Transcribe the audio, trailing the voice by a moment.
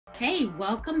Hey,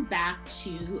 welcome back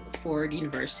to Ford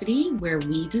University, where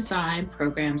we design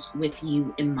programs with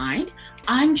you in mind.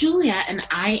 I'm Juliet, and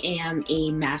I am a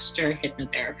Master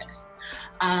Hypnotherapist.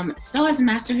 So as a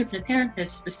Master Hypnotherapist,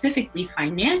 specifically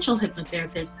financial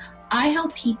hypnotherapist, I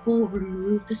help people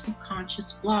remove the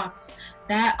subconscious blocks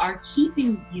that are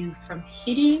keeping you from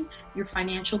hitting your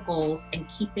financial goals and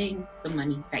keeping the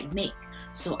money that you make.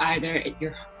 So either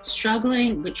you're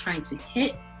struggling with trying to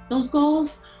hit those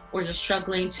goals, or you're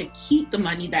struggling to keep the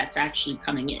money that's actually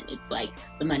coming in. It's like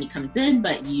the money comes in,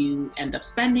 but you end up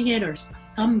spending it, or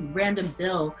some random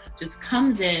bill just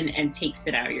comes in and takes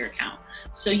it out of your account.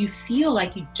 So you feel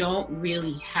like you don't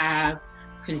really have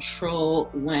control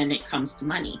when it comes to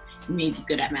money. You may be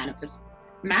good at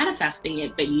manifesting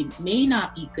it, but you may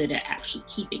not be good at actually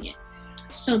keeping it.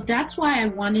 So that's why I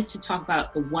wanted to talk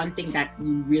about the one thing that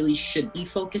you really should be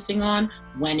focusing on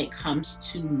when it comes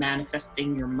to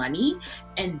manifesting your money.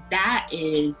 And that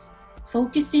is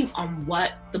focusing on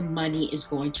what the money is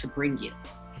going to bring you.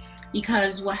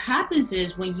 Because what happens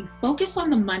is when you focus on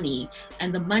the money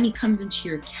and the money comes into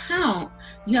your account,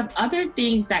 you have other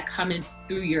things that come in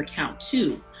through your account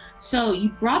too. So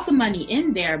you brought the money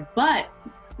in there, but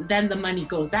then the money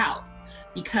goes out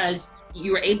because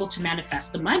you were able to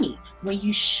manifest the money, when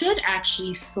you should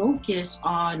actually focus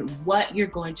on what you're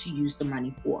going to use the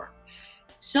money for.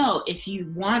 So if you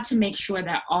want to make sure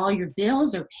that all your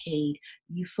bills are paid,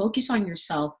 you focus on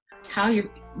yourself, how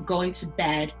you're going to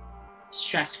bed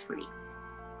stress-free.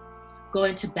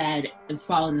 Going to bed and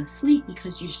falling asleep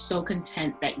because you're so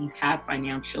content that you have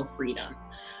financial freedom.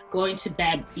 Going to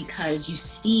bed because you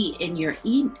see in your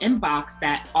inbox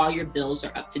that all your bills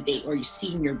are up to date, or you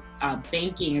see in your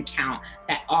banking account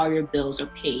that all your bills are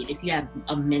paid. If you have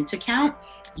a Mint account,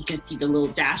 you can see the little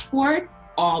dashboard.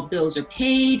 All bills are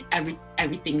paid,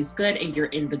 everything is good, and you're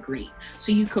in the green.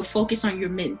 So you could focus on your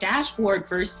Mint dashboard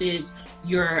versus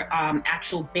your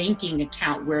actual banking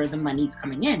account where the money's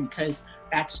coming in, because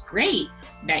that's great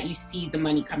that you see the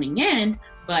money coming in,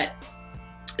 but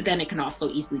then it can also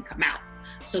easily come out.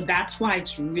 So that's why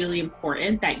it's really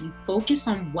important that you focus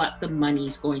on what the money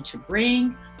is going to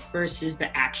bring versus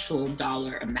the actual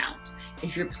dollar amount.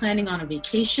 If you're planning on a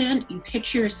vacation, you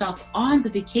picture yourself on the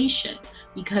vacation,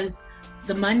 because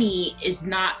the money is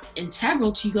not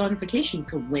integral to you go on vacation. You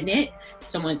could win it,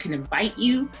 someone can invite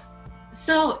you.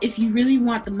 So if you really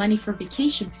want the money for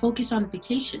vacation, focus on the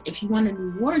vacation. If you want a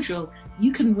new wardrobe,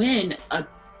 you can win a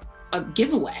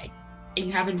giveaway and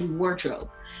you have a new wardrobe.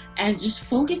 And just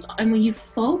focus, and when you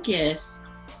focus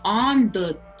on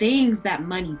the things that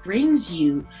money brings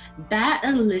you, that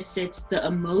elicits the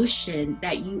emotion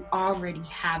that you already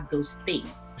have those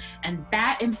things. And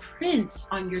that imprints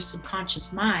on your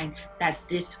subconscious mind that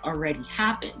this already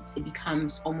happened. It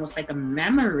becomes almost like a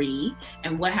memory.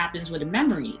 And what happens with a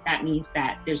memory? That means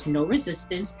that there's no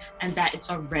resistance and that it's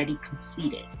already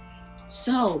completed.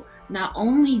 So not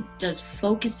only does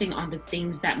focusing on the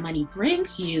things that money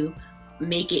brings you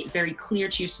make it very clear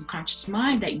to your subconscious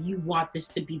mind that you want this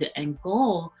to be the end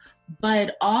goal, but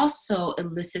it also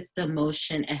elicits the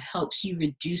emotion and helps you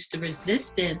reduce the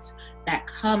resistance that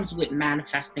comes with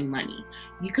manifesting money.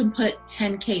 You can put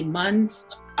 10K months,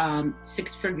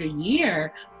 6-figure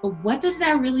year, but what does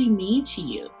that really mean to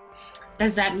you?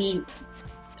 Does that mean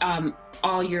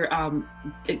all your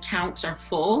accounts are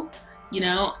full?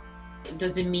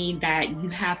 Does it mean that you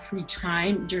have free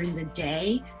time during the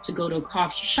day to go to a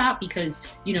coffee shop because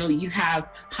you have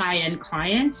high-end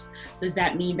clients? Does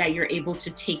that mean that you're able to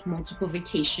take multiple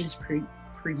vacations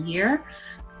per year?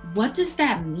 What does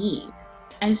that mean?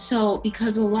 And so,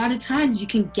 because a lot of times you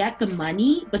can get the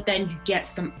money, but then you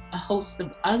get a host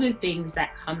of other things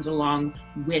that comes along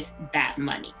with that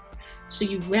money. So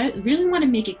you really want to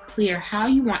make it clear how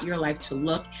you want your life to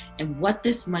look and what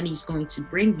this money is going to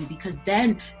bring you, because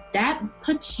then that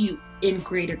puts you in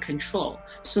greater control.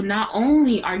 So not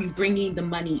only are you bringing the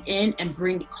money in and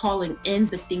calling in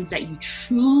the things that you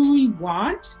truly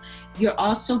want, you're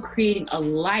also creating a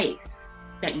life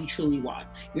that you truly want.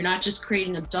 You're not just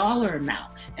creating a dollar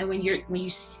amount. And when you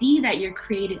see that you're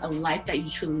creating a life that you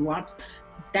truly want,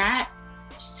 that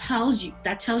tells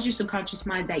your subconscious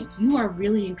mind that you are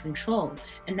really in control,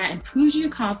 and that improves your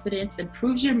confidence,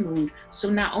 improves your mood. So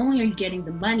not only are you getting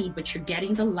the money, but you're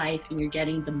getting the life and you're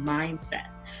getting the mindset.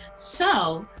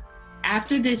 So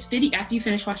after you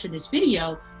finish watching this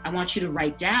video, I want you to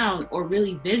write down or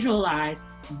really visualize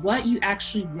what you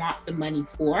actually want the money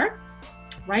for.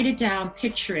 Write it down,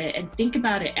 picture it, and think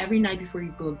about it every night before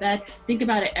you go to bed. Think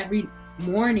about it every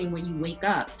morning when you wake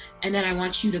up. And then I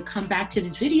want you to come back to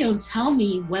this video and tell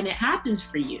me when it happens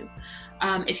for you.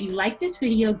 If you like this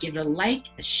video, give it a like,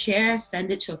 a share,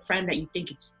 send it to a friend that you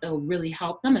think it'll really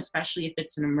help them, especially if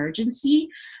it's an emergency.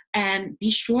 And be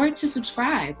sure to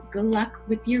subscribe. Good luck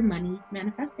with your money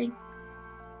manifesting.